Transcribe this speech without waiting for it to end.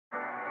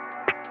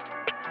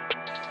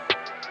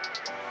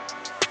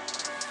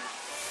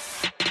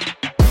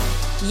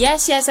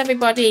Yes,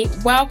 everybody.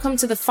 Welcome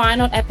to the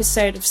final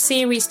episode of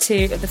Series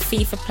 2 of the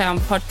FIFA Play On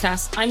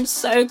podcast. I'm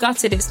so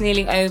gutted it's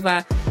nearly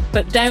over,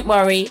 but don't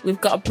worry,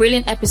 we've got a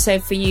brilliant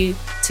episode for you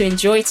to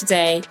enjoy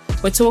today.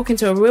 We're talking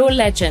to a real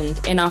legend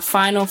in our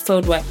final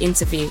fieldwork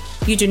interview.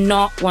 You do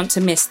not want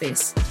to miss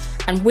this.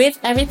 And with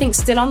everything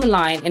still on the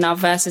line in our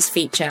Versus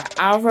feature,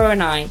 Alvaro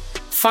and I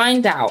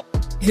find out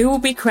who will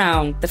be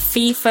crowned the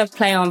FIFA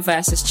Play On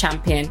Versus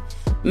champion.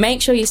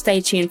 Make sure you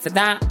stay tuned for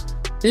that.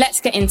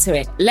 Let's get into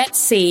it.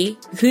 Let's see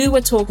who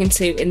we're talking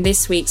to in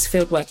this week's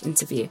Fieldwork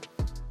interview.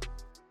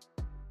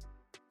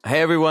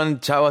 Hey everyone,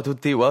 ciao a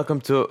tutti.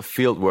 Welcome to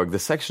Fieldwork, the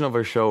section of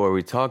our show where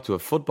we talk to a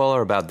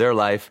footballer about their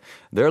life,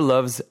 their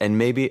loves, and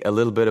maybe a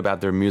little bit about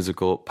their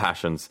musical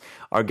passions.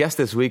 Our guest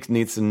this week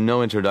needs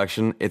no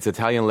introduction. It's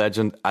Italian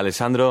legend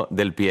Alessandro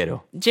Del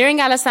Piero.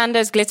 During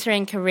Alessandro's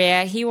glittering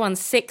career, he won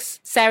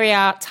 6 Serie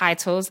A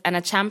titles and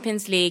a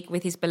Champions League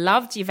with his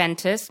beloved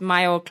Juventus,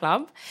 my old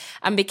club,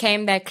 and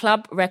became their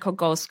club record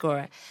goal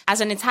scorer. As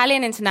an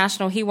Italian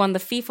international, he won the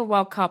FIFA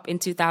World Cup in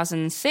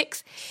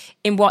 2006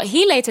 in what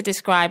he later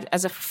described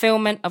as a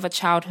fulfillment of a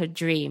childhood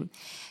dream.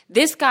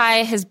 This guy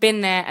has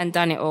been there and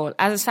done it all.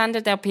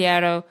 Alessandro Del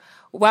Piero,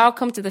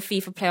 welcome to the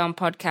FIFA Play On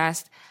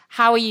podcast.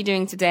 How are you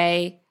doing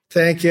today?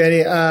 Thank you,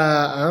 Eddie.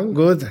 I'm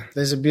good.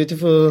 There's a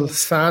beautiful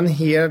sun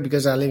here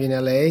because I live in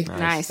LA.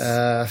 Nice.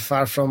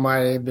 Far from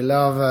my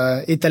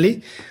beloved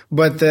Italy.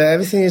 But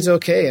everything is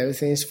okay.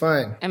 Everything is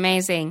fine.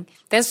 Amazing.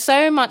 There's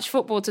so much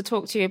football to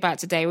talk to you about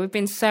today. We've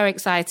been so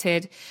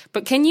excited.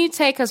 But can you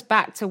take us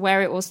back to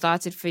where it all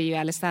started for you,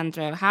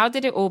 Alessandro? How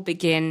did it all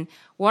begin?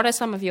 What are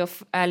some of your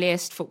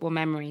earliest football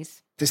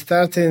memories? It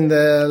started in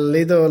the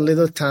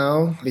little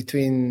town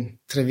between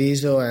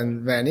Treviso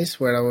and Venice,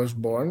 where I was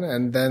born.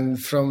 And then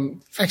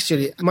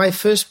actually, my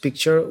first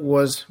picture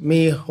was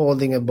me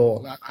holding a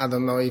ball. I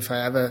don't know if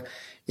I ever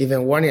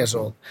even 1 year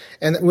old.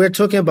 And we're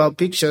talking about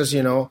pictures,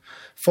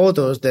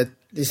 photos that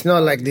it's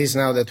not like this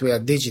now that we are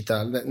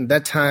digital. At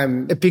that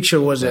time, a picture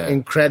was an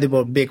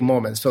incredible big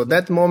moment. So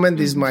that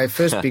moment is my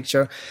first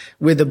picture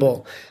with the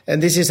ball.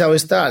 And this is how it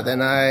started.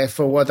 And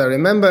for what I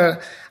remember,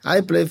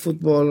 I played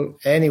football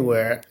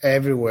anywhere,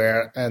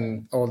 everywhere,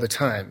 and all the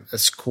time. At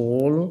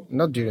school,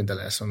 not during the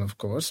lesson, of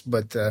course,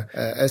 but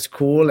at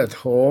school, at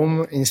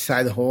home,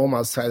 inside home,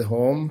 outside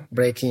home,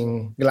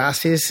 breaking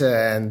glasses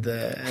and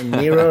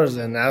mirrors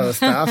and other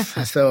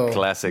stuff. So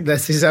classic.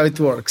 This is how it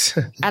works.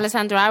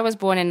 Alessandro, I was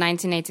born in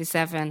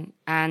 1987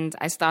 and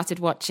I started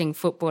watching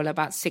football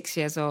about 6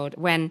 years old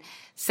when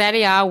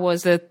Serie A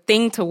was a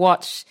thing to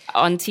watch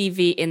on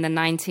TV in the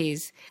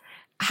 90s.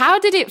 How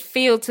did it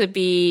feel to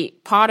be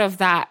part of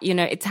that,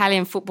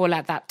 Italian football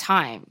at that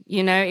time?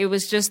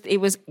 It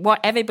was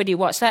what everybody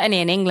watched. Certainly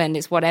in England,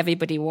 it's what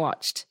everybody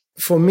watched.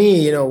 For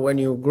me, when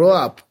you grow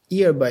up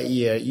year by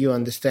year, you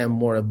understand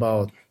more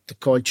about the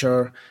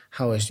culture,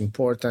 how it's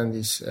important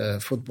is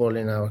football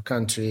in our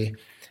country,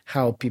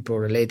 how people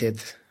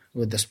related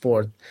with the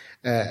sport.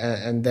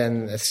 And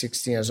then at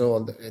 16 years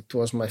old, it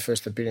was my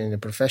first appearance in the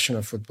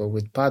professional football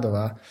with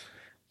Padova.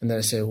 And then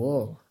I say,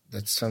 whoa,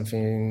 that's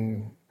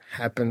something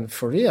happened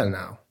for real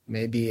now.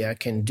 Maybe I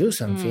can do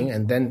something.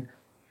 And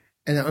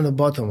on the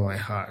bottom of my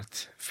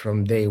heart,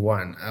 from day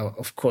one,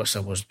 of course, I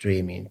was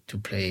dreaming to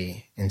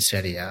play in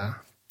Serie A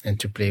and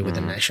to play with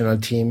the national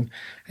team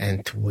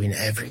and to win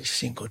every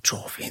single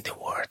trophy in the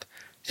world.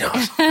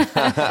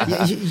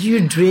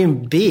 You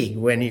dream big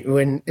when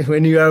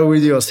you are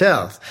with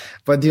yourself,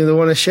 but you don't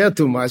want to share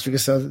too much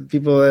because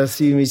people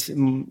see me,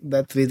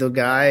 that little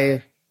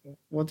guy,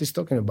 what he's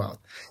talking about.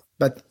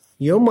 But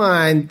your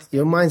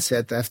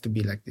mindset have to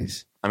be like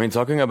this. I mean,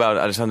 talking about,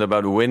 Alessandro,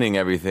 about winning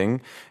everything,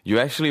 you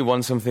actually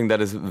won something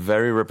that is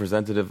very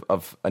representative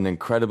of an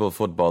incredible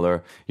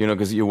footballer,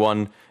 because you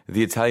won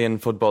the Italian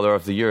Footballer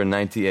of the Year in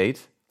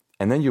 98,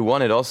 and then you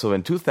won it also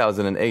in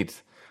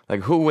 2008.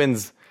 Like, who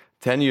wins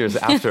 10 years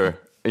after,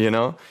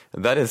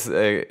 That is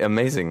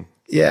amazing.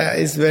 Yeah,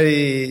 it's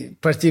very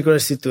particular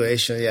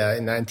situation. Yeah,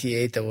 in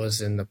 98, I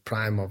was in the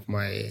prime of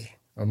my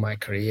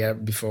career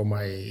before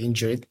my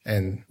injury.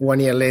 And 1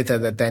 year later,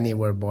 that Danny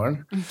were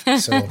born.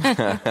 So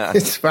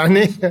it's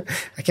funny.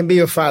 I can be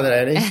your father,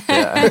 Eddie.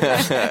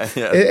 Yeah.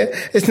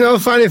 It's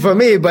not funny for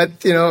me, but,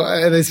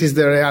 this is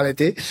the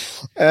reality.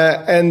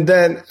 And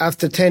then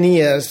after 10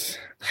 years,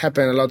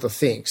 happened a lot of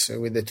things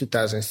with the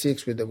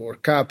 2006, with the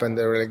World Cup and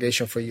the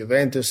relegation for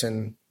Juventus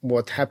and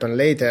what happened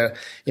later.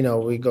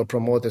 We got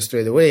promoted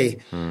straight away.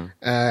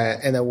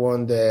 And I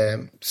won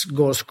the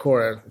goal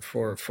scorer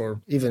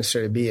for even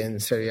Serie B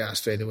and Serie A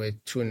straight away,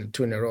 two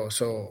in a row.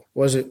 So it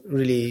was a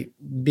really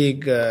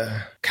big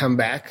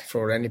comeback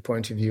for any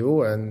point of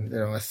view. And,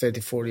 at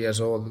 34 years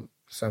old,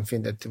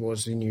 something that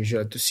was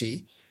unusual to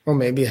see. Or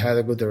maybe I had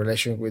a good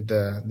relation with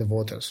the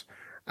voters.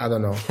 I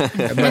don't know. But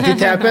it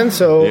happened,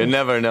 so... You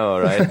never know,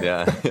 right?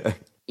 Yeah.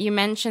 You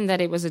mentioned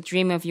that it was a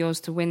dream of yours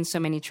to win so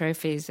many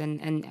trophies,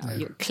 and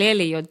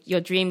clearly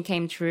your dream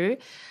came true.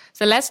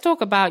 So let's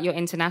talk about your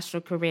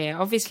international career.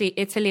 Obviously,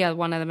 Italy are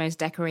one of the most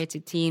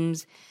decorated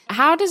teams.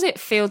 How does it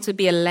feel to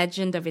be a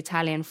legend of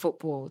Italian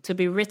football, to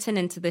be written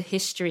into the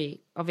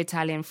history of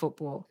Italian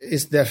football?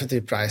 It's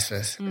definitely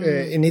priceless.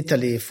 In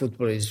Italy,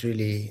 football is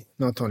really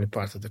not only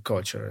part of the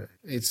culture,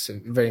 it's a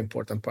very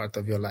important part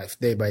of your life,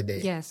 day by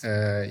day. Yes.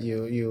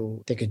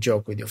 You take a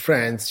joke with your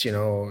friends,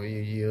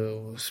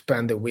 you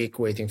spend the week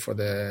waiting for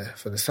the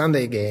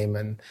Sunday game,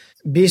 and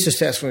being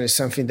successful is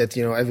something that,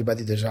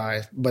 everybody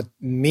desires. But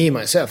me,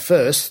 myself,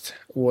 first,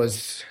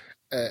 was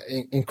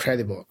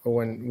incredible.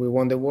 When we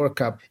won the World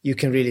Cup, you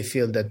can really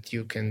feel that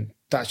you can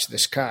touch the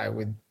sky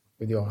with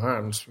your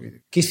arms, with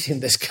kissing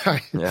the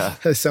sky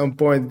at some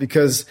point,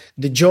 because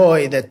the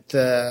joy that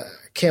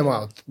came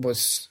out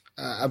was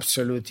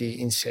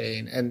absolutely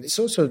insane. And it's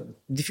also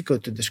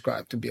difficult to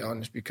describe, to be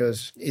honest,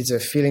 because it's a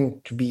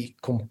feeling to be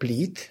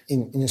complete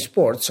in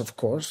sports, of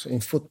course,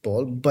 in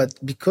football, but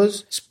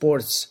because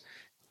sports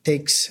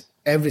takes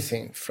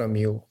everything from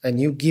you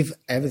and you give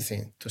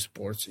everything to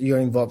sports, you're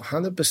involved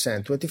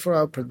 100%, 24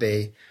 hours per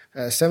day,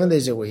 7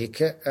 days a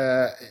week,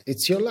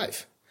 it's your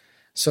life.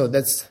 So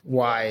that's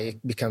why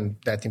it became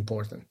that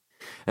important.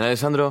 And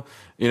Alessandro,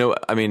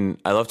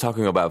 I love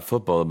talking about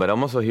football, but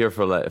I'm also here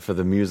for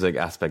the music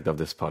aspect of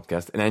this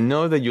podcast. And I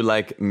know that you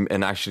like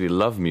and actually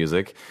love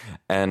music,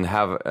 and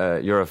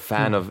you're a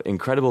fan of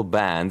incredible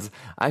bands.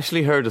 I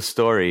actually heard a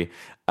story.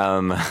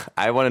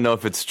 I want to know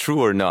if it's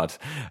true or not.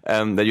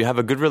 That you have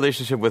a good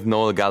relationship with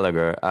Noel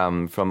Gallagher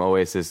from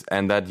Oasis,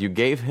 and that you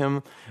gave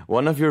him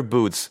one of your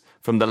boots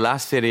from the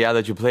last Serie A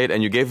that you played,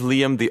 and you gave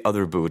Liam the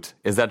other boot.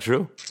 Is that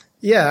true?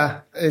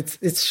 Yeah,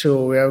 it's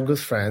true. We are good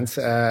friends.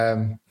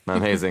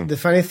 Amazing. The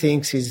funny thing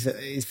is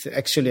it's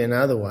actually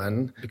another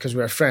one, because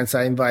we are friends.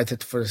 I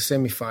invited for the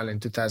semi-final in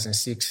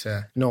 2006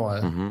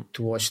 Noel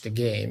to watch the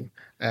game,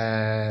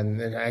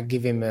 and I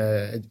give him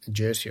a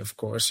jersey, of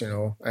course,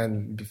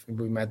 and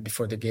we met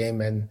before the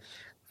game, and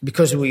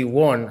because we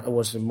won, it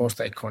was the most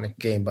iconic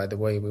game, by the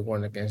way. We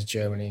won against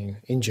Germany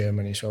in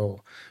Germany,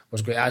 so it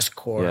was great. I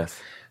scored. Yes.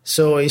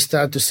 So he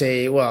started to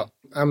say, well,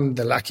 I'm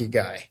the lucky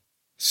guy,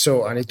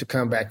 so I need to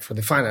come back for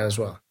the final as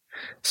well.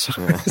 So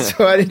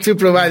I need to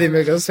provide him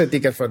also a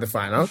ticket for the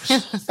final.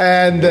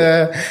 And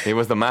he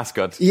was the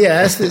mascot.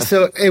 Yes.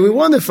 So we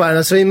won the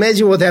final. So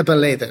imagine what happened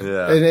later.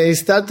 Yeah. And he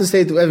started to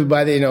say to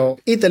everybody,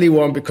 Italy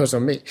won because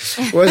of me.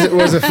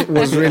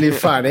 Was really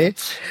funny.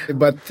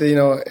 But,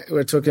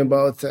 we're talking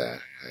about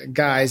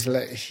guys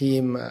like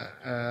him,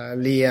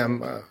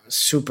 Liam,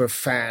 super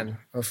fan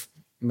of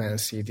Man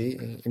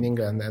City in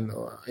England, and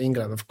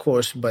England, of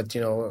course, but,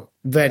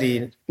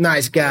 very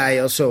nice guy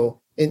also.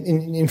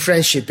 In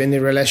friendship and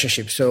in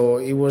relationship. So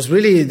he was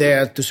really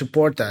there to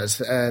support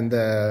us, and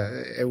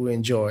we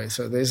enjoy.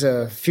 So there's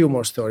a few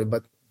more stories,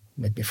 but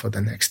maybe for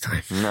the next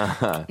time.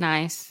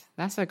 Nice.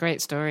 That's a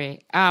great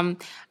story. I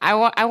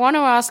want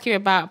to ask you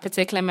about a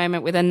particular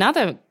moment with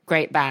another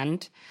great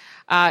band.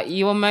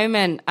 Your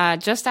moment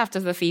just after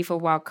the FIFA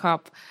World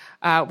Cup,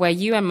 where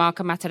you and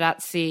Marco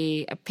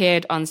Materazzi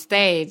appeared on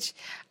stage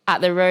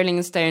at the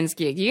Rolling Stones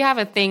gig. You have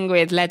a thing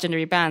with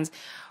legendary bands.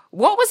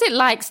 What was it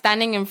like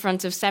standing in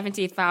front of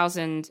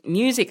 70,000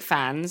 music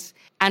fans?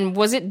 And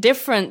was it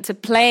different to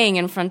playing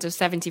in front of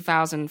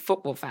 70,000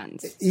 football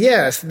fans?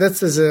 Yes,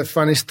 that's a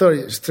funny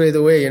story. Straight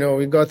away,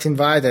 we got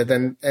invited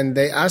and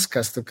they asked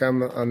us to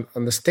come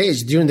on the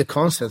stage during the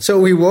concert. So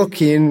we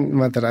walk in,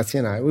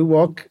 Materazzi and we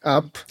walk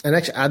up, and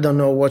actually I don't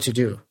know what to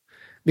do,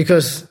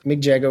 because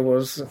Mick Jagger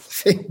was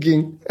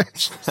singing.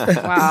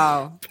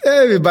 Wow.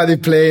 Everybody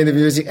playing the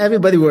music.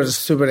 Everybody was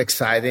super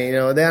excited.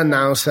 The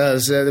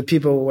announcers, the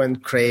people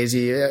went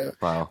crazy.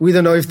 Wow. We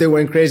don't know if they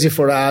went crazy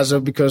for us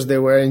or because they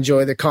were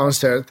enjoying the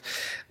concert.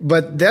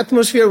 But the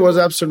atmosphere was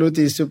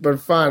absolutely super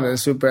fun and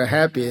super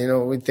happy.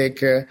 We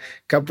take a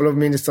couple of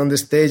minutes on the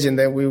stage and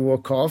then we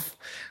walk off.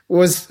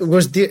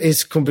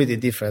 It's completely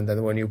different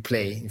than when you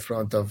play in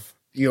front of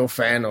your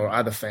fan or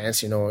other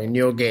fans, in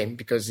your game,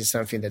 because it's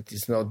something that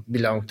does not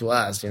belong to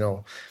us,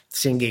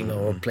 singing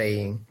or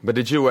playing. But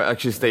did you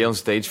actually stay on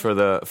stage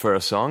for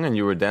a song and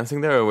you were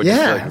dancing there, or were you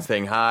just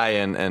saying hi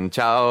and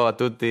ciao a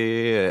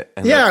tutti?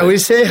 We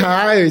say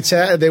hi.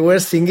 They were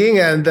singing,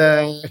 and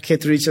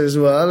Kate Richards as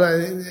well.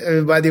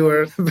 Everybody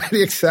were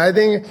very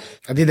exciting.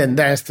 I didn't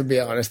dance, to be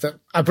honest.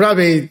 I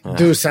probably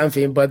did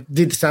something, but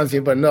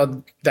not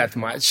that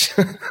much.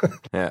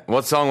 Yeah.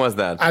 What song was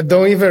that? I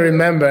don't even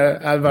remember,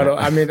 Alvaro.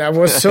 I mean, I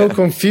was so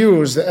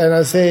confused, and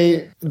I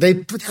say,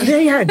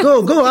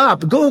 go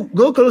up,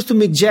 go close to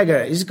Mick Jagger.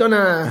 He's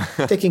gonna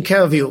taking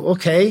care of you.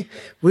 Okay.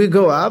 We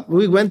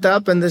went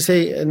up, and they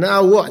say,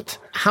 now what?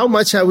 How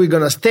much are we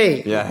gonna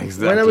stay? Yeah,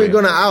 exactly. When are we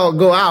gonna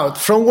go out?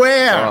 From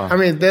where? Oh. I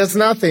mean, there's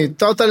nothing.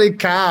 Totally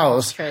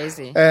chaos.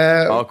 Crazy.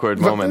 Awkward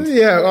moment.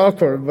 Yeah,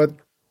 awkward, but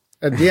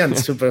at the end,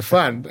 super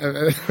fun,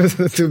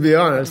 to be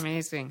honest.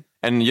 Amazing.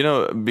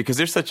 And, because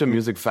you're such a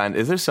music fan,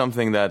 is there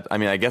something that,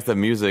 I guess the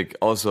music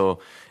also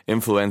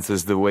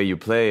influences the way you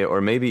play, or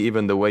maybe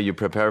even the way you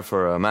prepare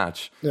for a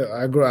match? Yeah,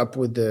 I grew up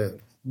with the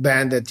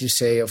band that you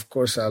say, of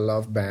course, I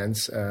love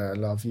bands. I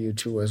love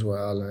U2 as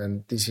well.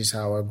 And this is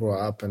how I grew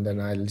up. And then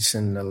I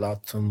listened a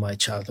lot from my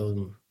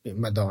childhood,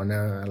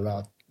 Madonna, a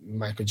lot,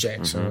 Michael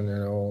Jackson, you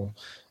know,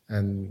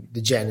 and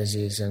the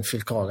Genesis and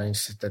Phil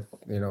Collins, that,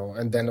 you know,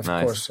 and then of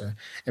course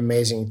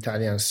amazing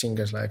Italian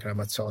singers like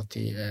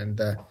Ramazzotti and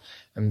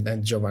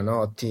then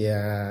Giovanotti,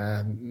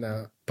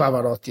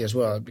 Pavarotti as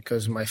well,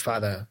 because my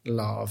father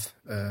loved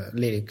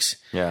lyrics,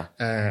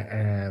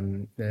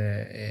 and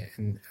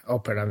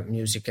opera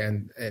music,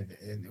 and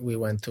we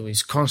went to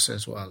his concert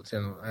as well.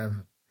 You know, I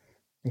have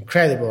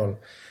incredible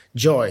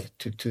joy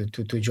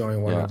to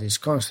join one of these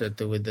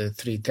concerts with the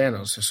three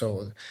tenors.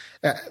 So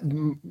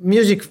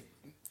music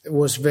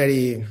was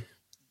very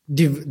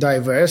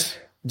diverse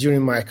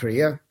during my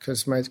career,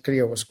 because my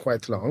career was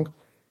quite long.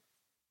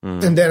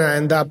 And then I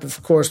end up,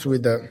 of course,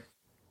 with the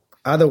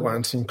other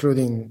ones,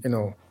 including, you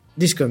know,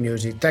 disco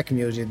music, tech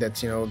music,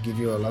 that, you know, give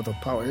you a lot of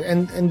power.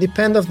 And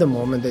depend of the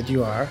moment that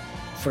you are.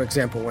 For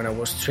example, when I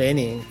was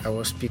training, I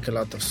would speak a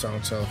lot of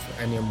songs of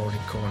Ennio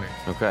Morricone.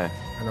 Okay.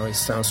 I know it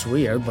sounds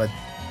weird, but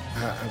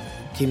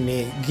give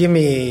me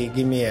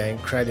an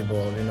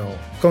incredible, you know,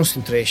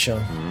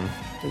 concentration.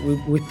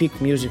 We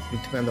pick music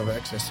with kind of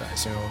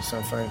exercise, you know,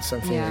 something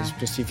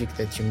specific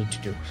that you need to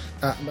do.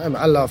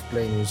 I love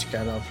playing music.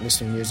 I love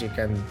listening to music,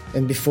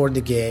 and before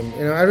the game,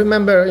 you know, I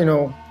remember, you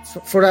know,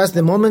 for us,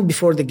 the moment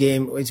before the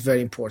game is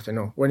very important. You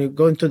know, when you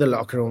go into the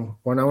locker room,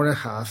 1 hour and a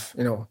half,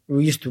 you know,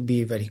 we used to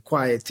be very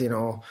quiet, you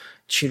know,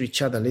 cheer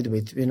each other a little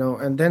bit, you know.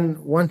 And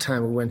then one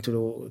time we went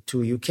to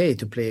UK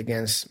to play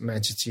against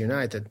Manchester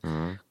United,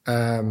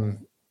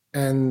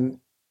 and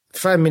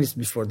 5 minutes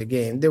before the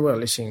game, they were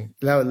listening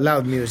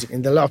loud music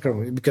in the locker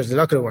room, because the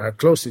locker room are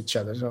close to each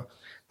other. So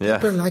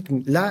people like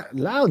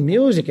loud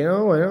music, you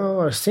know,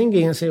 or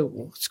singing, and say,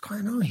 what's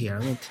going on here? I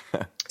mean,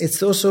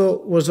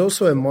 was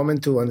also a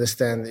moment to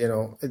understand, you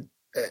know,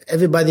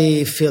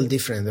 everybody feel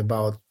different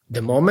about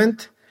the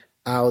moment,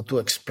 how to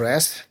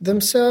express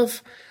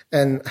themselves,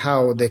 and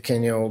how they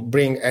can, you know,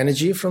 bring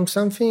energy from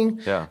something.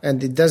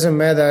 And it doesn't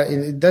matter,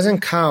 it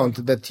doesn't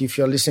count that if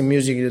you're listening to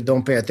music, you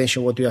don't pay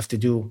attention what you have to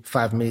do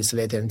 5 minutes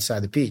later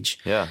inside the pitch.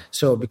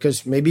 So,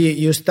 because maybe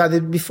you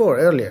studied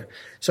earlier.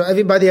 So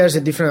everybody has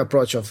a different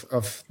approach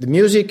of the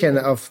music and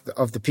of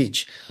the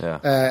pitch.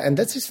 And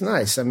that's just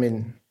nice. I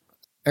mean,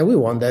 and we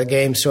won that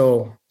game,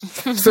 so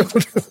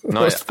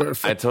no,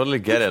 I totally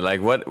get it.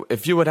 Like, what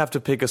if you would have to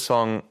pick a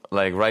song,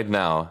 like right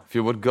now, if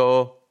you would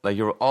go, like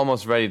you're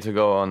almost ready to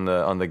go on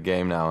the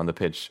game now, on the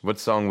pitch, what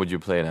song would you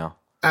play now?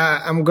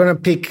 I'm gonna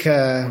pick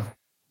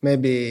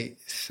maybe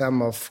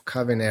some of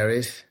Calvin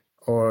Harris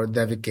or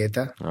David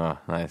Guetta. Oh,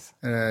 nice.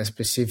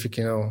 Specific,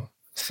 you know,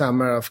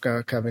 Summer of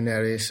Calvin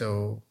Harris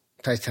or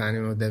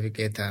Titanium of David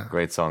Guetta.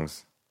 Great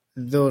songs.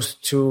 Those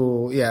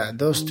two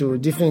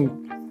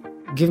different.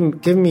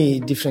 Give me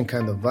different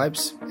kind of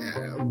vibes.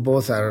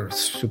 Both are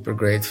super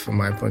great from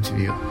my point of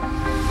view.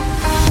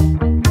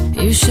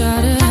 You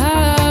shout it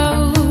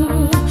out,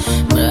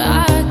 but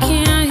I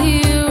can't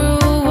hear a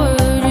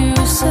word you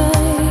say.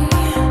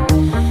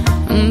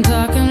 I'm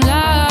talking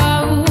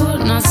loud,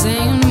 not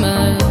saying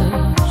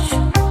much.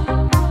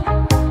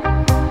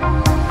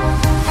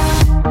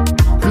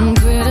 I'm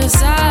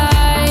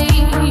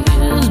criticized,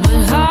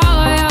 but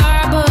how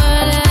your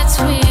bullets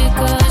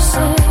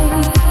ricochet.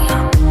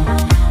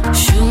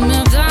 Shoot me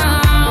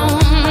down,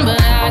 but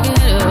I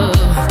get up.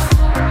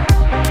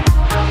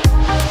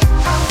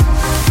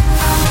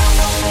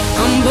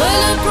 I'm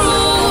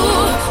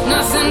bulletproof,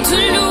 nothing to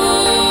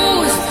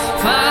lose.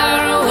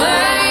 Far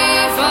away.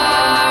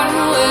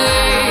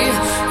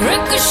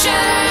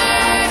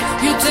 Ricochet,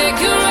 you take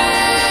your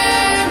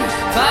aim.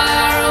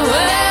 Far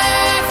away.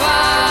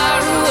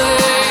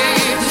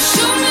 You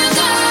shoot me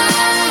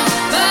down,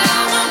 but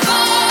I won't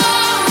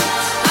fall.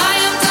 I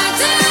am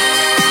titanium.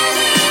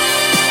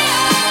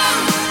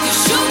 You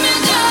shoot me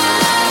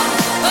down,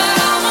 but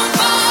I won't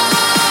fall.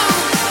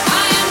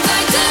 I am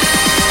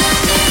titanium.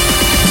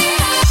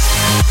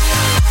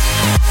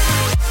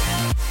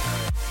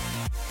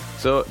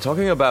 So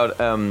talking about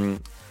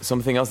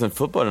something else than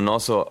football, and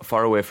also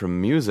far away from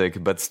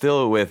music, but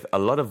still with a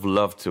lot of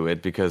love to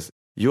it, because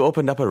you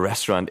opened up a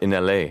restaurant in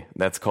LA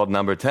that's called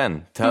Number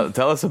 10.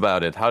 Tell us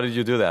about it. How did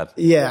you do that?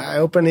 Yeah, I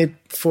opened it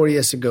 4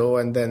 years ago,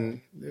 and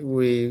then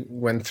we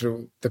went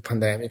through the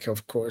pandemic,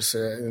 of course,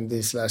 in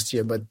this last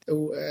year. But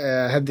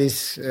I had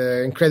this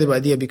incredible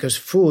idea, because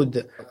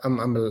food, I'm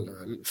a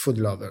food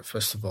lover,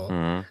 first of all.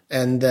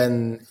 And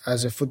then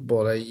as a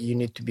footballer, you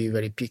need to be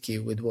very picky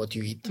with what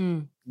you eat.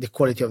 The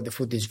quality of the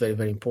food is very,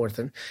 very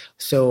important.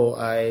 So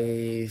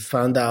I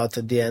found out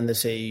at the end, I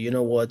say, you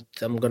know what,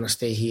 I'm going to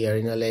stay here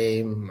in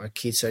LA. My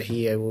kids are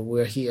here.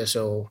 We're here.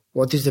 So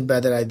what is the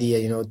better idea,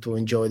 you know, to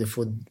enjoy the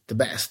food the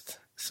best?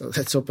 So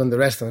let's open the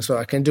restaurant so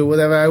I can do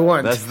whatever I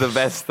want. That's the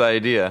best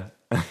idea.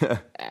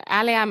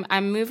 Ali,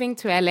 I'm moving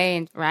to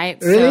LA, right?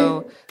 Really?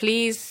 So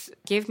please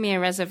give me a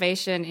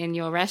reservation in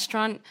your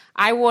restaurant.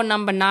 I wore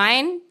number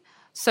 9,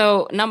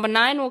 So number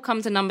 9 will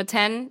come to number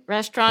 10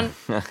 restaurant,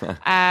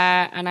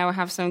 and I will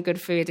have some good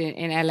food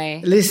in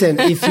LA. Listen,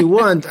 if you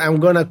want, I'm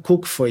gonna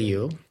cook for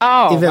you.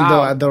 Oh, even wow.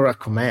 though I don't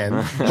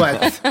recommend,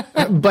 but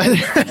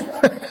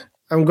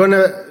I'm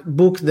gonna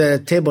book the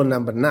table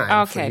number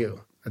 9 for Okay.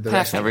 you at the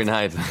Perfect. restaurant. Every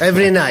night.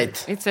 Every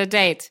night. It's a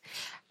date.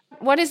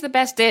 What is the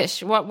best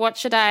dish? What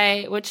should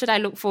I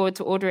look forward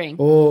to ordering?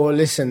 Oh,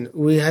 listen,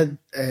 we had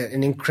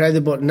an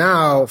incredible.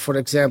 Now, for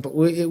example,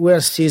 we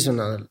are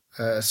seasonal,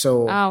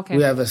 so okay.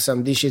 we have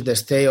some dishes that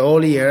stay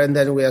all year, and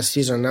then we are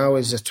seasonal. Now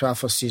is the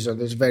truffle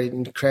season. It's very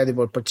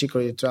incredible,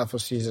 particularly truffle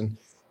season.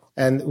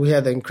 And we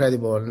had an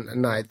incredible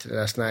night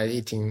last night,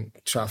 eating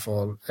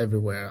truffle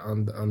everywhere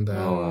on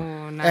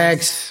the nice.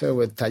 eggs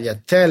with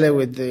tagliatelle,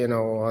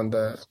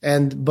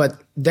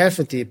 but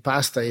definitely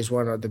pasta is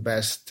one of the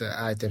best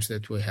items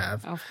that we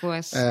have. Of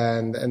course.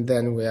 And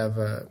then we have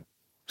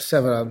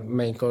several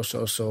main courses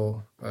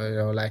also,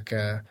 like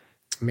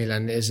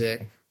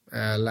Milanese.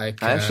 I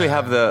actually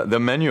have the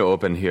menu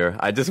open here.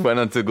 I just went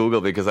onto Google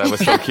because I was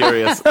so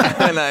curious,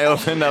 and I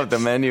opened up the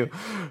menu.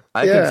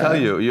 I can tell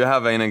you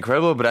have an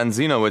incredible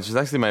branzino, which is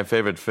actually my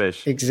favorite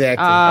fish.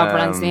 Exactly.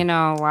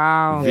 Branzino,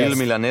 wow. Veal Yes.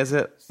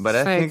 Milanese,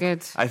 but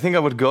Good. I think I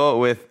would go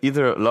with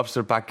either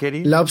lobster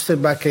paccheri. Lobster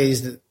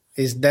bacche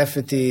is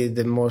definitely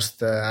the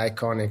most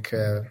iconic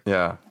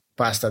Yeah.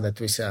 pasta that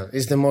we sell.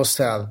 It's the most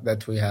sell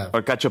that we have.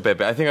 Or cacio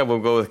pepe. I think I will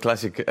go with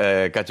classic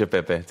cacio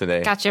pepe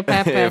today. Cacio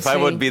pepe, If I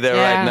would be there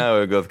yeah. right now, I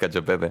would go with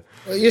cacio pepe.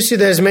 You see,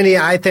 there's many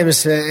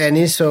items,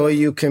 Annie, so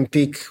you can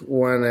pick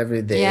one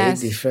every day,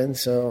 Yes. different.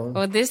 So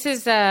Well, this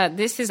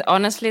is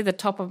honestly the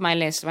top of my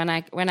list. When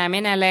I'm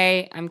in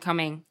LA, I'm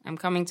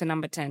coming to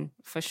number 10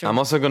 for sure. I'm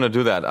also going to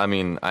do that. I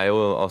mean, I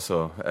will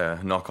also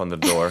knock on the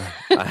door.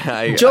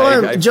 I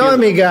join feel-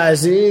 me,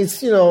 guys.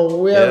 It's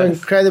we have Yes.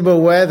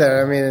 incredible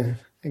weather. I mean,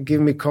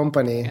 give me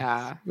company.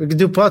 Yeah. We can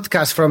do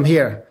podcasts from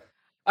here.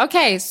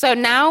 Okay, so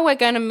now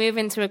we're going to move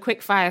into a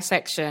quick fire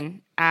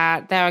section.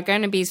 There are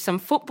going to be some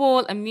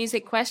football and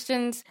music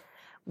questions.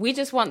 We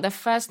just want the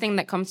first thing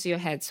that comes to your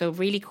head. So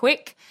really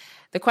quick.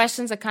 The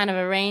questions are kind of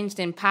arranged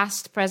in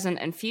past, present,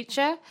 and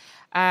future.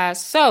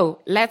 So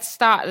let's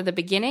start at the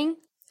beginning.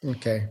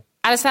 Okay.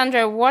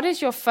 Alessandro, what is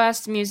your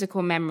first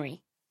musical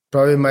memory?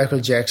 Probably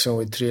Michael Jackson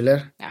with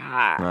Thriller.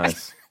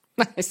 Nice.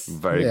 Nice.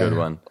 Very Yeah. good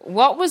one.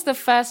 What was the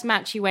first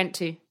match you went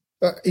to?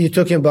 You're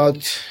talking about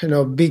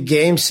big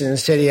games in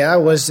Serie A.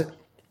 Was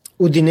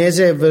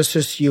Udinese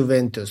versus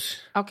Juventus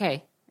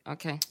Okay.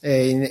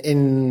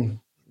 in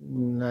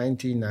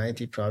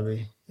 1990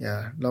 probably.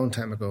 Yeah, long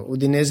time ago.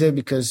 Udinese,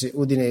 because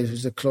Udinese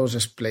was the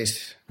closest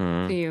place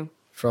To you.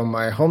 from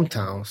my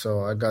hometown,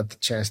 so I got the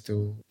chance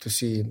to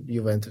see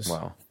Juventus.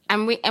 Wow.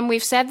 And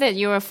we've said that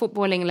you're a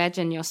footballing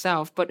legend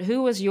yourself, but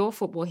who was your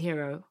football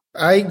hero?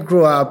 I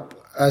grew up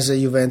as a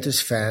Juventus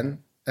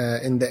fan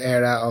in the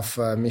era of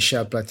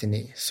Michel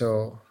Platini,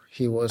 so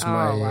he was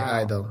my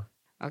wow. idol.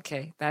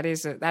 Okay, that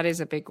is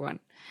a big one.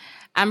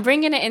 And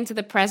bringing it into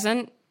the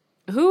present,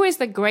 who is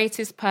the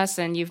greatest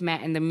person you've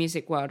met in the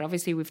music world?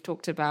 Obviously, we've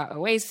talked about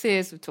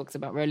Oasis, we've talked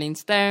about Rolling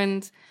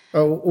Stones.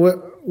 Oh,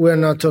 we're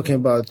not talking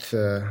about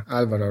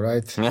Alvaro,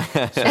 right?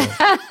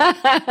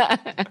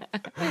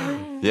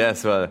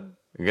 Yes, well,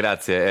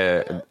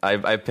 grazie.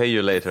 I pay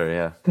you later,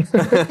 yeah.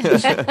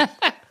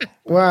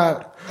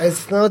 Well,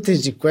 it's not an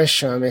easy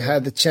question. I mean, I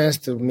had the chance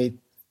to meet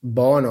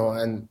Bono,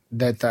 and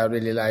that I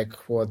really like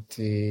what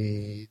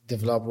he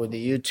developed with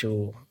the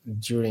U2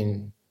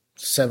 during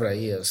several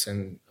years,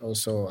 and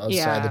also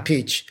outside the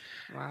pitch.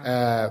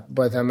 Wow.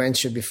 But I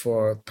mentioned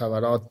before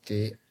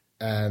Pavarotti,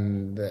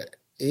 and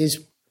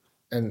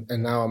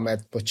now I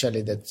met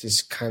Bocelli. That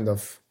is kind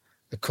of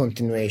the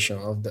continuation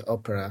of the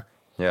opera,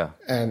 Yeah.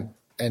 and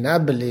I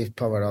believe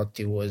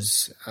Pavarotti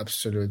was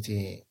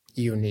absolutely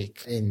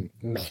unique in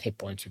many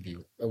points of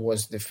view. It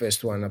was the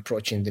first one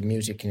approaching the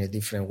music in a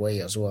different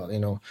way as well.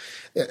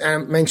 I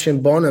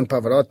mentioned Bono and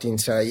Pavarotti in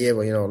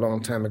Sarajevo, a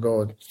long time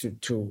ago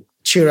to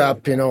cheer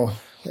up,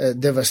 a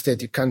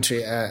devastated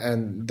country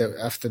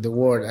after the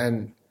war.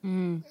 And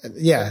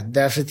yeah,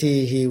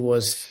 definitely he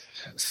was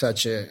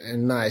such a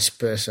nice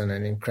person,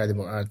 an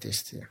incredible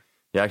artist. Yeah.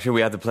 Yeah, actually,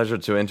 we had the pleasure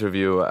to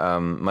interview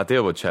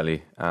Matteo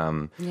Bocelli.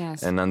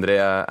 Yes. And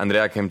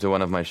Andrea came to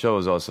one of my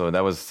shows also.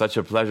 That was such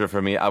a pleasure for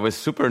me. I was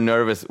super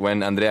nervous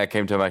when Andrea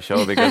came to my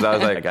show because I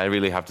was like, I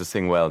really have to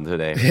sing well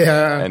today.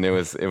 Yeah. And it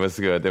was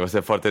good. It was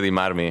a Forte di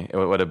Marmi.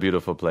 What a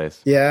beautiful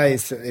place. Yeah,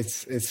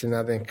 it's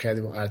another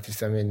incredible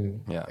artist. I mean,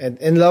 Yeah.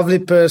 and lovely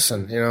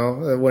person.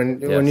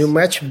 When you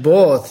match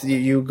both,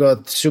 you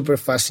got super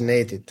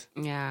fascinated.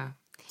 Yeah.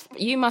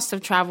 You must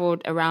have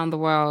traveled around the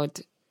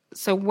world.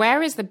 So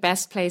where is the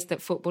best place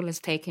that football has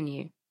taken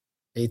you?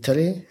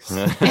 Italy.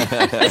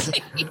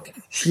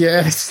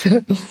 Yes.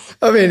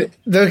 I mean,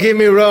 don't get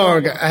me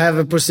wrong. I have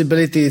a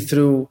possibility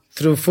through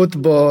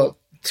football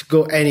to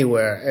go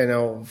anywhere,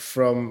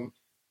 from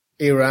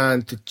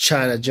Iran to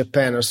China,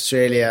 Japan,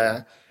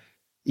 Australia,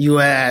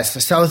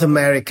 US, South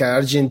America,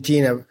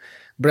 Argentina,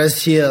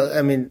 Brazil.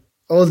 I mean,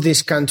 all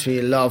this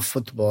country love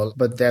football,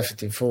 but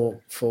definitely for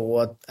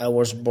what I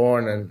was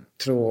born and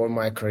through all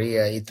my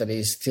career, Italy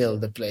is still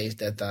the place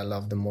that I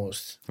love the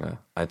most. Yeah,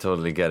 I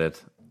totally get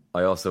it.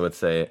 I also would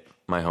say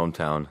my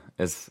hometown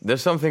is.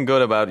 There's something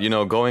good about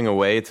going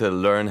away to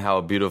learn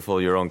how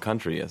beautiful your own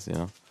country is.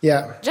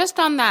 Yeah. Just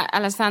on that,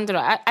 Alessandro,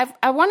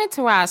 I wanted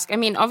to ask, I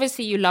mean,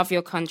 obviously you love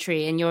your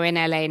country and you're in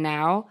LA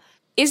now.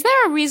 Is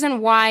there a reason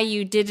why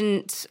you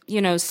didn't,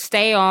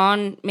 stay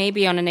on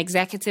maybe on an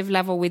executive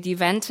level with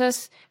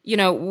Juventus?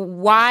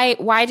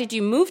 Why did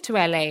you move to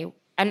LA?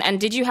 And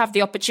did you have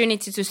the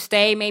opportunity to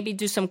stay, maybe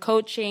do some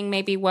coaching,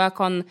 maybe work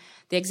on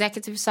the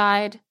executive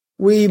side?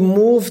 We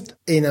moved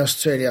in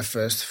Australia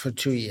first for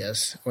 2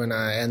 years when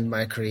I end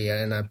my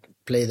career, and I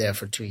played there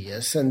for 2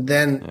 years. And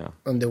then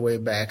on the way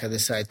back, I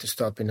decided to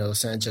stop in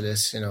Los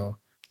Angeles,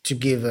 to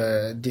give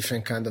a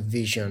different kind of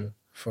vision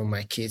for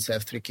my kids. I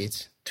have 3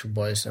 kids, 2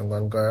 boys and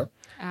 1 girl.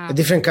 A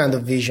different kind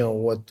of vision of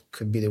what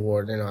could be the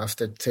world.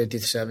 After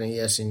 37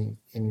 years in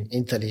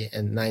Italy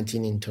and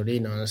 19 in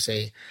Torino,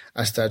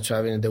 I started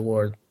traveling the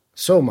world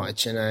so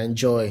much, and I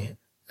enjoy,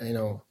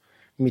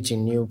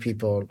 meeting new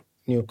people,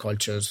 new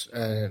cultures,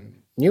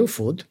 new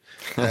food,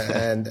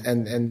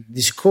 and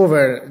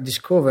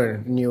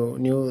discover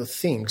new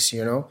things.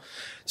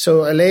 So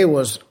LA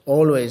was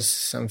always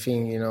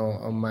something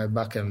on my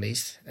bucket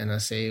list, and I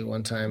say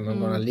one time I'm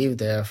gonna live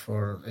there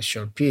for a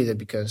short period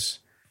because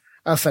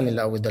I fell in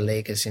love with the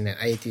Lakers in the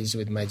 80s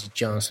with Magic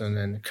Johnson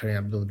and Kareem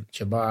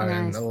Abdul-Jabbar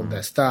and all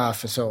that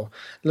stuff. So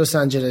Los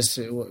Angeles,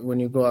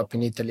 when you go up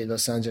in Italy,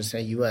 Los Angeles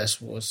and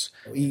US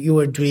you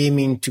were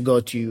dreaming to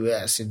go to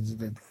US.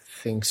 The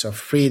things of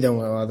freedom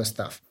or other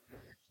stuff.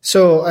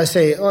 So I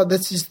say,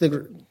 this is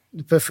the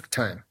perfect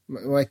time.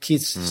 My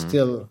kids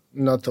still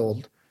not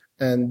old,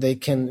 and they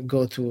can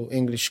go to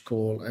English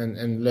school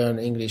and learn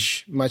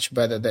English much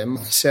better than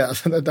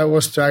myself. That I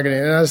was struggling,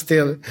 and I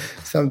still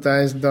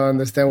sometimes don't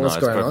understand what's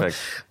going on.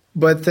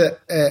 But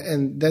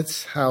and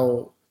that's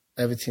how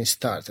everything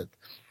started.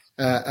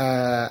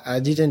 I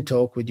didn't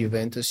talk with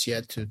Juventus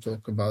yet to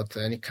talk about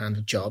any kind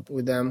of job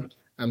with them.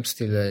 I'm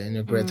still in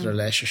a great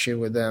relationship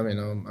with them.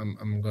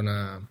 I'm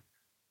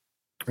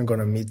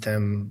gonna meet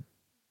them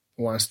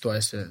once,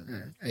 twice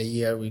a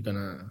year. We're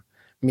gonna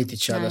meet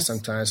each other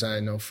sometimes.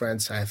 I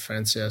have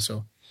friends here.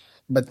 So,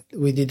 but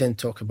we didn't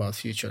talk about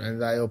future,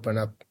 and I open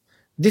up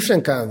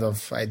different kind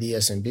of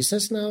ideas in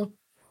business now.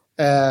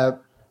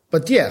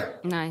 But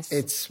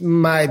it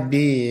might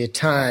be a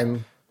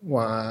time.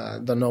 I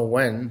don't know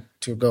when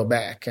to go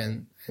back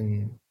and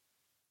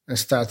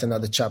start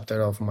another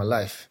chapter of my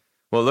life.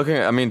 Well,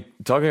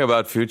 talking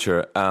about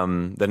future,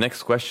 the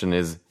next question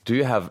is, do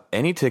you have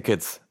any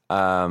tickets,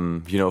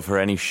 for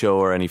any show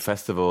or any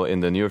festival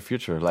in the near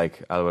future,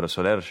 like Alvaro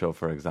Soler show,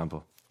 for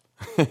example?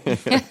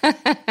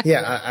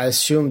 I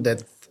assume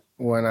that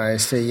when I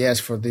say yes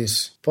for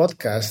this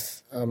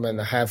podcast, I'm going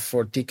to have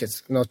 4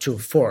 tickets, not 2,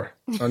 4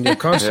 on your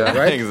concert,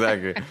 right?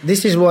 Exactly.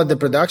 This is what the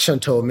production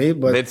told me.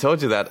 But they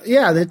told you that?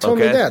 Yeah, they told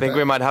me that. I think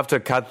we might have to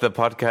cut the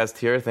podcast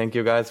here. Thank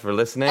you guys for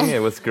listening.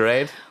 It was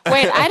great.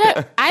 Wait,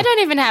 I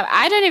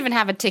don't even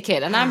have a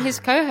ticket, and I'm his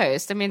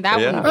co-host. I mean, that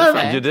wouldn't be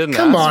fair. You didn't.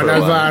 Come on,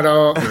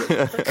 Alvaro.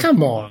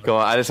 Come on. Go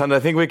on, Alessandro.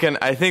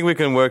 I think we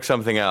can work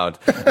something out.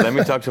 Let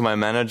me talk to my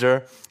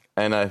manager.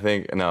 And I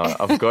think,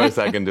 of course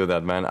I can do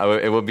that, man.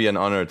 It would be an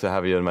honor to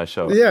have you on my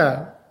show.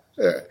 Yeah.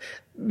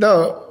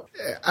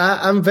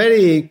 I'm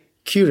very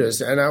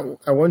curious, and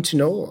I want to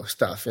know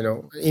stuff,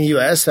 In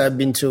US, I've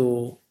been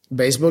to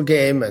baseball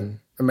game and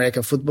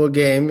American football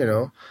game,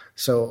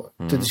 so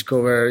to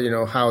discover,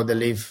 how they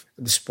live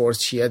the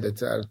sports here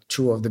that are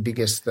 2 of the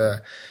biggest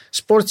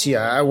sports here.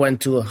 I went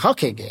to a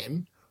hockey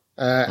game.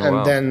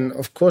 Then,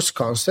 of course,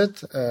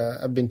 concert.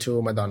 I've been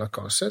to Madonna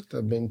concert.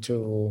 I've been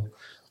to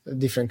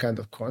different kind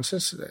of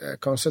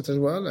concert as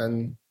well.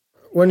 And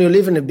when you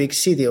live in a big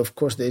city, of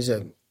course, there's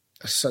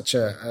such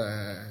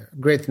a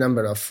great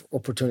number of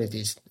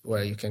opportunities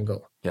where you can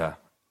go. Yeah,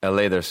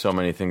 LA, there's so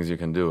many things you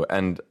can do.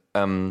 And,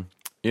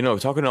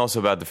 talking also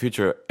about the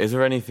future, is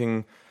there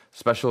anything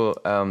special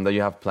that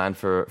you have planned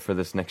for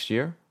this next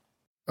year?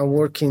 I'm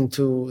working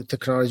to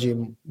technology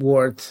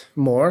world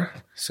more.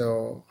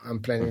 So I'm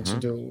planning to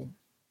do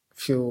a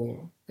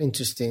few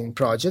interesting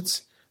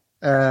projects.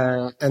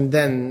 And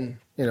then,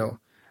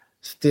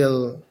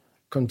 still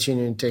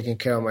continuing taking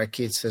care of my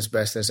kids as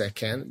best as I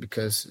can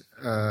because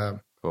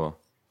cool.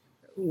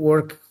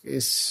 Work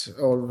is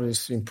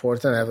always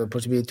important. I have a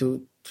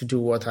possibility to do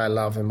what I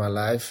love in my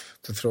life,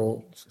 to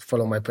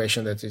follow my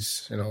passion that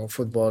is,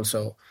 football.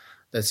 So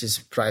that is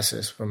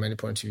priceless from any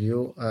point of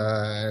view.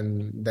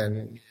 And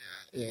then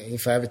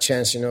if I have a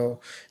chance,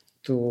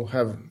 to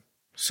have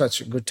such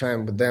a good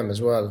time with them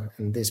as well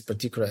in this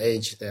particular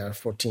age, they are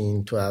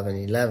 14, 12,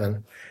 and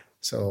 11.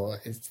 So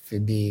it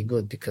would be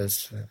good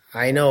because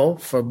I know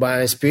from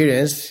my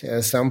experience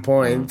at some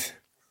point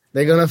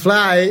they're going to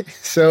fly.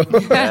 So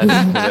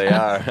yes, they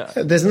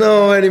are. There's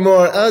no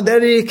anymore,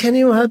 Daddy, can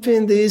you help me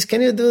in this?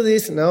 Can you do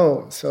this?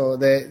 No. So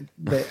they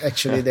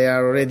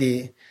are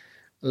already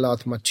a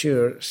lot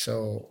mature.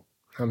 So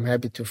I'm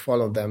happy to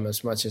follow them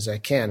as much as I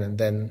can. And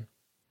then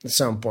at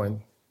some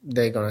point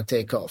they're gonna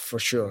take off for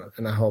sure,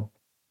 and I hope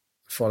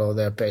follow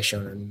their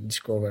passion and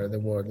discover the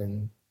world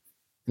in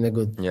a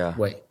good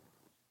way.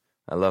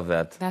 I love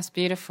that. That's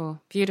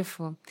beautiful.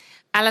 Beautiful.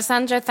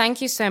 Alessandro,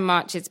 thank you so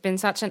much. It's been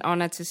such an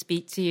honor to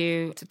speak to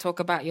you, to talk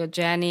about your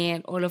journey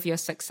and all of your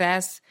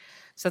success.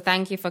 So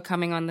thank you for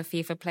coming on the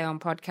FIFA Play On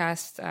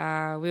podcast.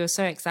 We were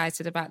so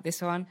excited about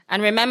this one.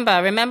 And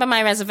remember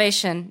my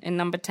reservation in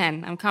number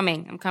 10. I'm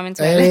coming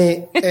to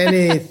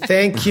it.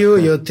 Thank you.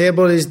 Your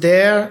table is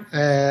there.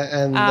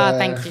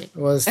 Thank you. It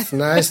was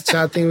nice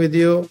chatting with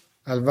you.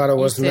 Alvaro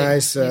was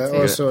nice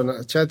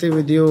also chatting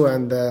with you,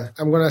 and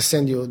I'm going to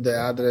send you the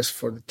address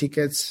for the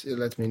tickets. You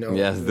let me know.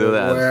 Yes, do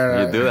that.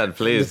 Where, you do that,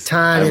 please. The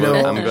time,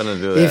 I'm going to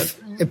do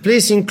that.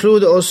 Please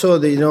include also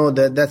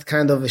that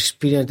kind of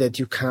experience that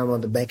you come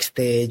on the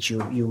backstage,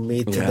 you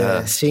meet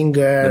the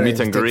singer, the meet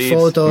and greet,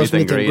 photos,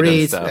 meet and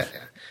greet.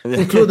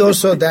 Include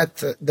also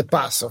the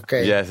pass,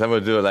 okay? Yes, I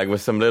will do it, like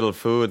with some little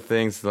food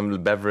things, some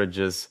little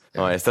beverages.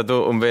 No, è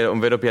stato un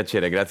vero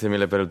piacere. Grazie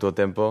mille per il tuo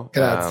tempo.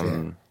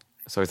 Grazie.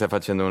 So che stai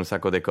facendo un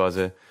sacco di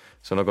cose.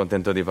 Sono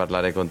contento di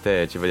parlare con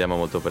te e ci vediamo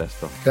molto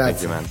presto. Grazie.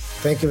 Thank you, man.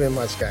 Thank you very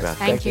much, guys.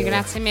 Grazie. Thank you.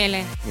 Grazie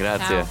mille.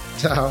 Grazie.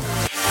 Ciao.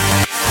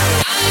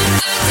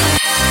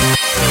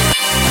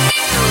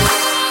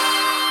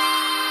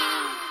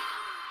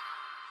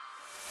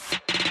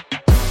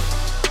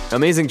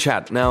 Amazing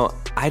chat. Now,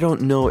 I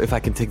don't know if I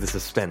can take the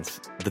suspense.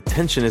 The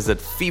tension is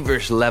at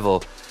feverish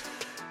level.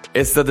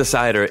 It's the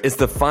decider. It's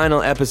the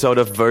final episode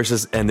of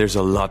Versus, and there's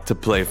a lot to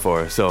play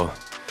for. So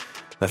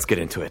let's get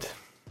into it.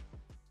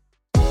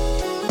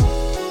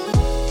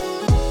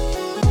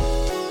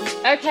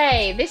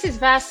 Okay, this is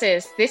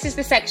Versus. This is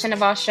the section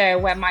of our show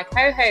where my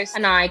co-host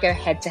and I go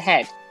head to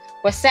head.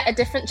 We're set a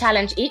different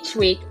challenge each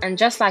week, and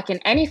just like in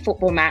any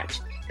football match,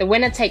 the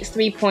winner takes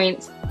 3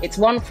 points, it's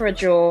 1 for a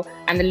draw,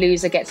 and the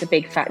loser gets a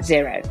big fat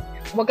 0.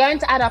 We're going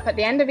to add up at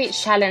the end of each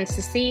challenge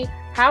to see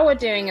how we're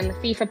doing in the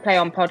FIFA Play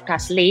On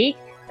Podcast League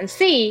and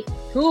see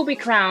who will be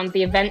crowned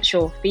the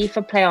eventual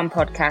FIFA Play On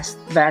Podcast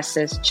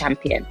Versus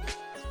champion.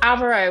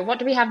 Alvaro, what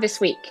do we have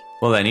this week?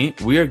 Well, Lenny,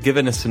 we are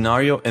given a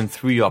scenario and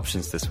 3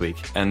 options this week.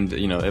 And,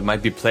 it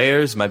might be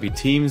players, it might be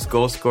teams,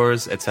 goal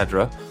scorers,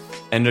 etc.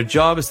 And their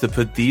job is to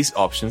put these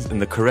options in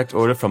the correct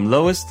order from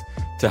lowest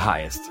to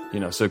highest.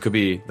 So it could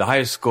be the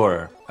highest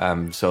scorer.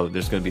 So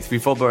there's going to be 3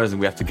 footballers and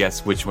we have to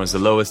guess which one's the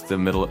lowest, the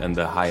middle, and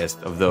the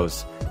highest of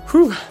those.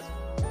 Whew.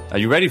 Are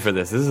you ready for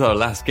this? This is our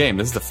last game.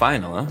 This is the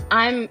final, huh?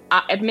 I'm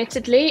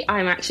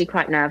actually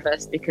quite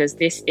nervous because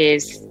this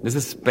is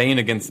Spain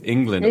against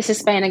England. This is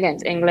Spain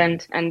against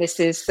England, and this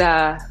is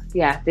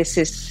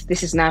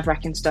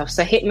nerve-wracking stuff.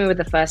 So hit me with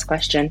the first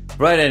question.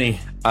 Right, Annie.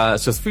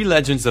 So 3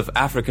 legends of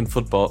African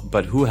football,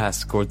 but who has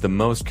scored the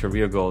most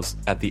career goals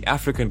at the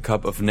African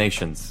Cup of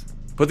Nations?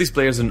 Put these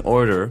players in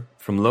order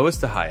from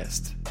lowest to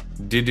highest.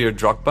 Didier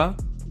Drogba,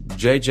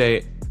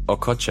 JJ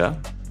Okocha,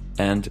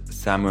 and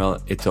Samuel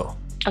Eto'o.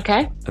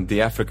 Okay. At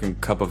the African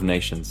Cup of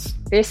Nations.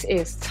 This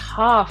is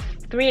tough.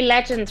 3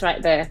 legends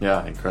right there.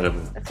 Yeah, incredible.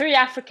 3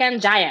 African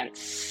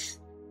giants.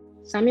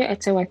 Samuel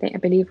Eto'o, I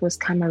believe, was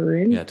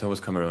Cameroon. Yeah, Eto'o was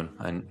Cameroon.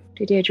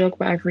 Didier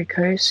Drogba, Ivory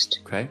Coast.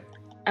 Okay.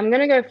 I'm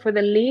going to go for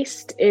the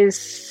least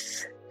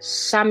is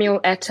Samuel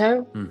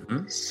Eto'o.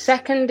 Mm-hmm.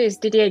 Second is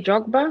Didier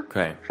Drogba.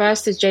 Okay.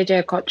 First is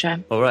JJ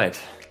Okocha. All right.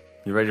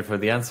 You ready for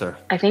the answer?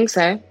 I think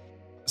so.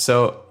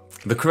 So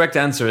the correct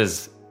answer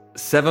is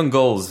 7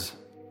 goals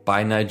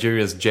by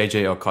Nigeria's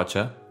JJ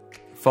Okocha,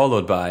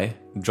 followed by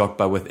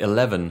Drogba with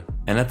 11.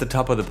 And at the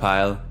top of the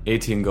pile,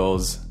 18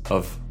 goals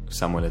of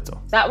Samuel Eto'o.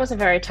 That was a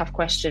very tough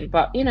question,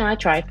 but, I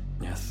tried.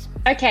 Yes.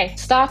 Okay,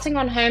 starting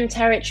on home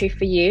territory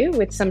for you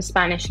with some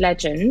Spanish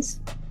legends.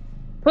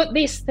 Put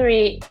these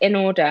 3 in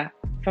order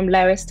from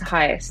lowest to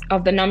highest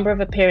of the number of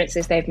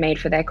appearances they've made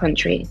for their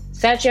country.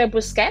 Sergio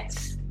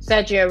Busquets,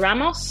 Sergio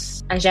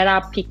Ramos, and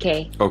Gerard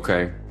Piqué.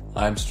 Okay.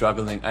 I'm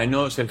struggling. I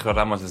know Sergio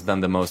Ramos has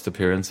done the most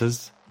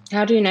appearances.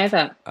 How do you know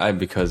that?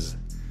 Because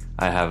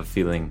I have a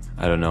feeling.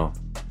 I don't know.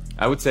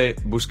 I would say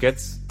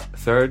Busquets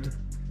third,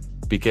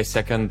 Piqué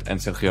second, and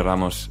Sergio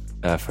Ramos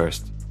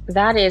first.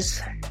 That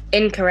is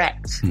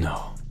incorrect.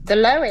 No. The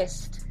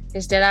lowest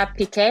is Gerard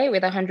Piqué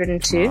with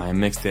 102. Oh, I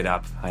mixed it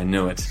up. I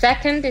knew it.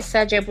 Second is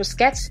Sergio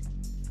Busquets.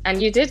 And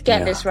you did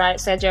get this right.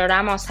 Sergio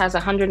Ramos has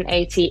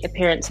 180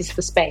 appearances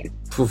for Spain.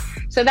 Oof.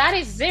 So that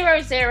is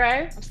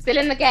 0-0. I'm still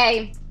in the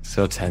game.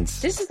 So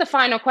tense. This is the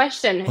final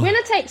question.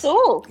 Winner takes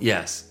all.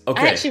 Yes.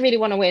 Okay. I actually really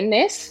want to win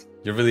this.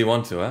 You really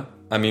want to, huh?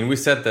 I mean, we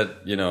said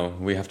that,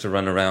 we have to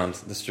run around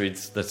the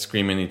streets that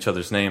screaming each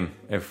other's name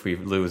if we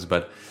lose,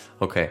 but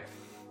okay.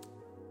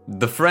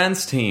 The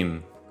France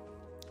team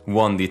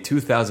won the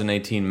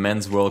 2018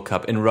 Men's World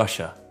Cup in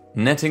Russia,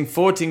 netting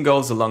 14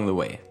 goals along the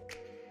way.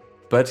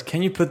 But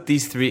can you put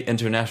these 3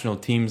 international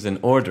teams in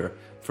order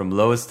from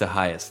lowest to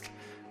highest,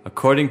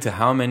 according to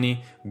how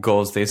many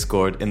goals they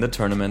scored in the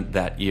tournament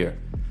that year?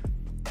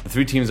 The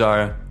 3 teams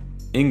are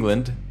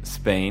England,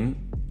 Spain,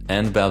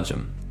 and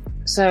Belgium.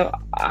 So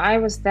I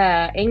was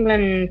there.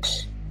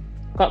 England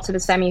got to the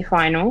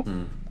semi-final.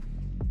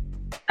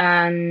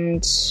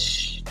 And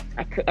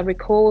I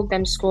recall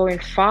them scoring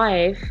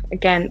 5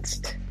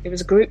 against, it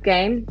was a group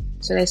game,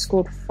 so they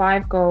scored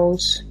 5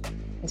 goals.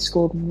 They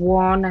scored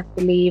 1, I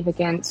believe,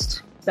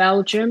 against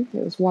Belgium.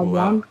 It was 1-1.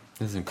 Wow.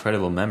 There's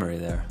incredible memory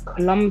there.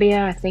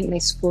 Colombia, I think they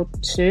scored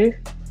 2.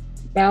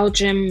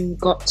 Belgium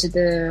got to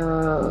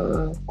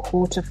the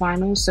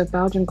quarterfinals, so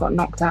Belgium got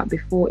knocked out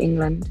before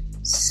England.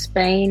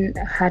 Spain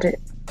had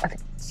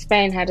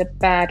a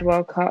bad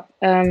World Cup.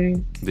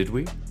 Did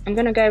we? I'm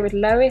going to go with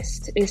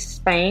lowest is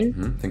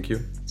Spain. Thank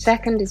you.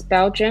 Second is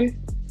Belgium.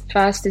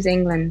 First is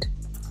England.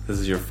 This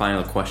is your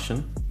final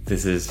question.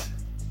 This is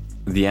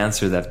the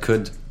answer that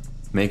could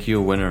make you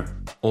a winner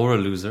or a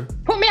loser.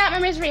 Put me out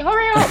of my misery,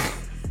 hurry up!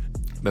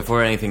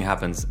 Before anything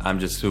happens, I'm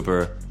just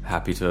super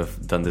happy to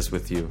have done this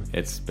with you.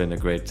 It's been a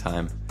great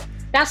time.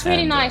 That's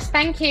really And, nice,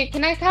 thank you.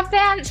 Can I have the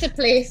answer,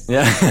 please?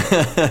 Yeah.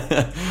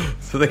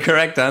 So the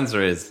correct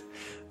answer is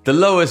the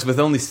lowest with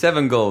only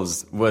 7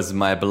 goals was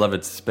my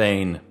beloved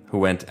Spain, who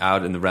went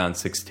out in the round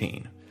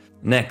 16.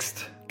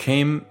 Next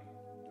came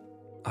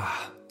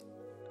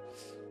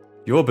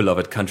your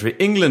beloved country,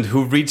 England,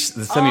 who reached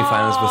the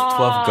semifinals with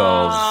 12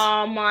 goals.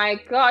 Oh my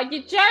god,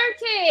 you're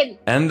joking!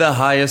 And the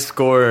highest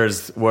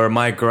scorers were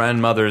my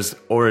grandmother's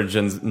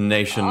origins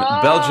nation,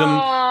 Belgium,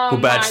 who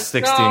my batched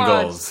 16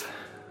 God. goals.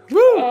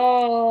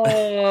 Oh.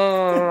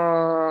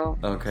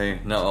 Okay,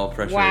 now all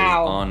pressure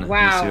Wow, is on,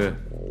 wow. monsieur.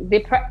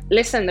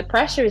 Listen, the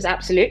pressure is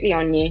absolutely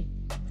on you.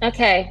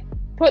 Okay,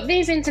 put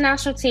these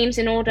international teams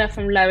in order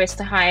from lowest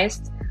to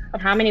highest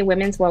of how many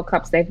Women's World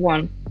Cups they've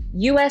won.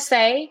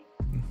 USA,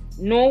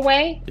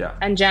 Norway, Yeah.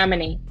 and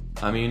Germany.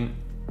 I mean,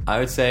 I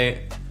would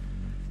say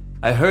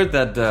I heard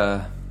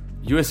that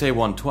USA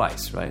won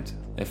twice, right?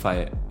 If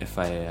I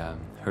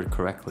heard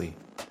correctly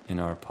in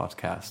our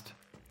podcast.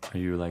 Are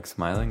you like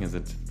smiling? Is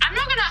it I'm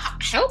not gonna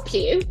help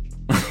you.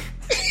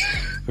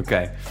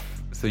 okay?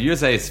 So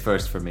USA is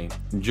first for me.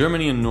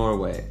 Germany and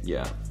Norway,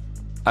 yeah.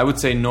 I would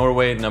say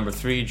Norway number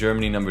 3,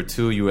 Germany number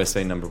 2,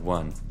 USA number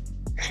 1.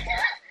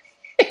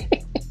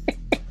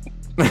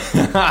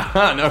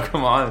 No,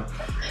 come on.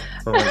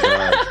 Oh my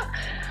god.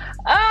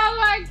 Oh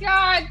my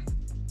god!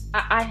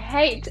 I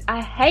hate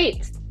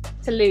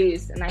to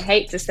lose, and I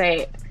hate to say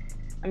it.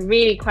 I'm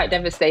really quite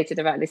devastated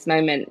about this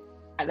moment.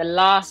 At the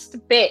last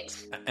bit,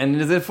 And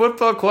the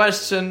football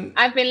question.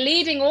 I've been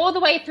leading all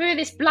the way through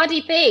this bloody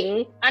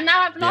thing, and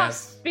now I've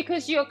lost Yes.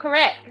 because you're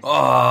correct.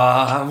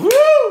 Oh,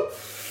 woo!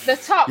 The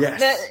top, Yes.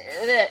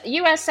 the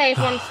USA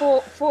have won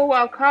four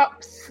World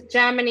Cups.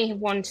 Germany have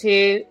won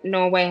 2.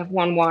 Norway have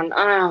won 1.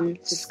 I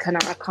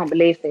can't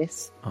believe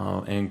this.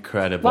 Oh,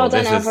 incredible. Well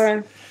done, This is-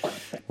 Alvaro.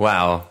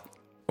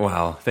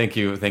 Wow. Thank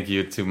you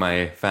to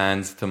my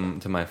fans, to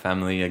my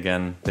family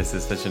again. This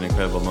is such an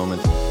incredible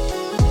moment.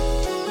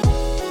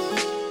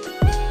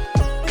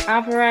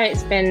 Alvaro,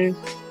 it's been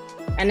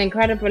an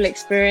incredible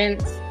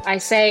experience. I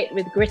say it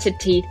with gritted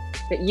teeth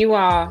that you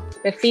are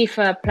the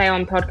FIFA Play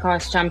On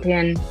Podcast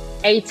champion.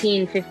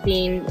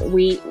 18-15,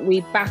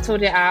 we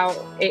battled it out.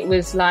 It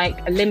was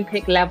like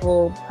Olympic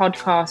level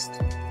podcast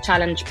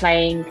challenge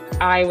playing.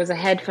 I was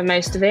ahead for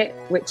most of it,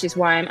 which is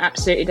why I'm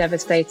absolutely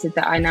devastated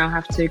that I now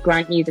have to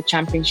grant you the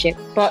championship.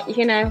 But,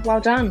 well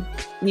done.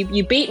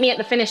 You beat me at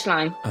the finish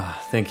line.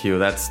 Thank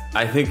you.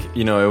 I think,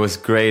 it was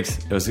great.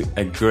 It was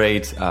a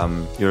great,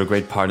 you're a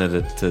great partner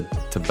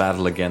to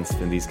battle against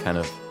in these kind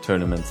of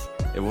tournaments.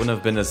 It wouldn't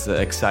have been as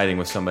exciting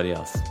with somebody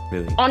else,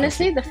 really.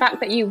 Honestly, the fact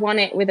that you won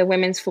it with a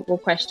women's football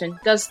question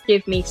does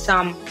give me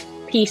some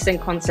peace and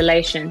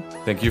consolation.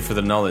 Thank you for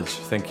the knowledge.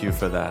 Thank you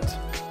for that.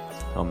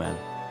 Oh man,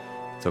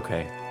 it's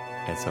okay.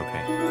 It's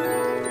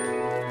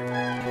okay.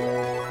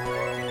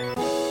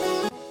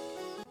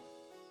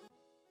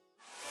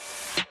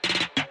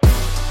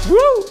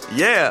 Woo!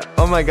 Yeah!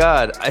 Oh my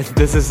god,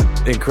 this is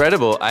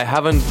incredible. I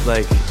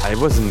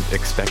wasn't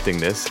expecting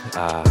this.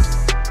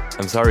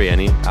 I'm sorry,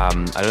 Annie.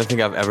 I don't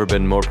think I've ever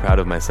been more proud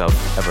of myself,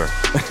 ever.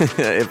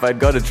 If I'd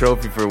got a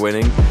trophy for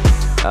winning,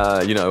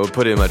 I would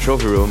put it in my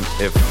trophy room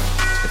if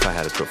I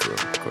had a trophy room,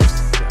 of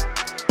course.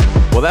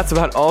 Yeah. Well, that's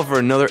about all for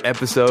another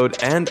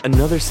episode and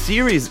another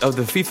series of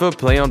the FIFA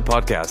Play On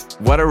podcast.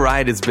 What a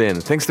ride it's been.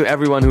 Thanks to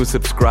everyone who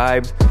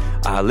subscribed,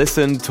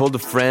 listened, told a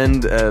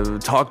friend,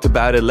 talked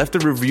about it, left a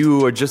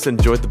review, or just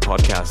enjoyed the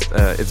podcast.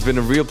 It's been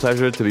a real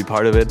pleasure to be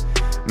part of it.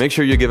 Make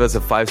sure you give us a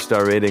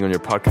 5-star rating on your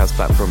podcast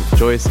platform of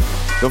choice.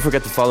 Don't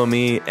forget to follow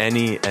me,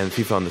 Annie, and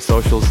FIFA on the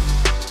socials.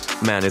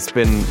 Man, it's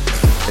been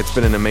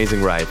an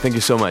amazing ride. Thank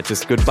you so much.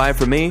 Just goodbye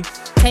from me.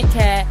 Take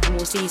care, and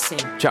we'll see you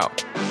soon. Ciao.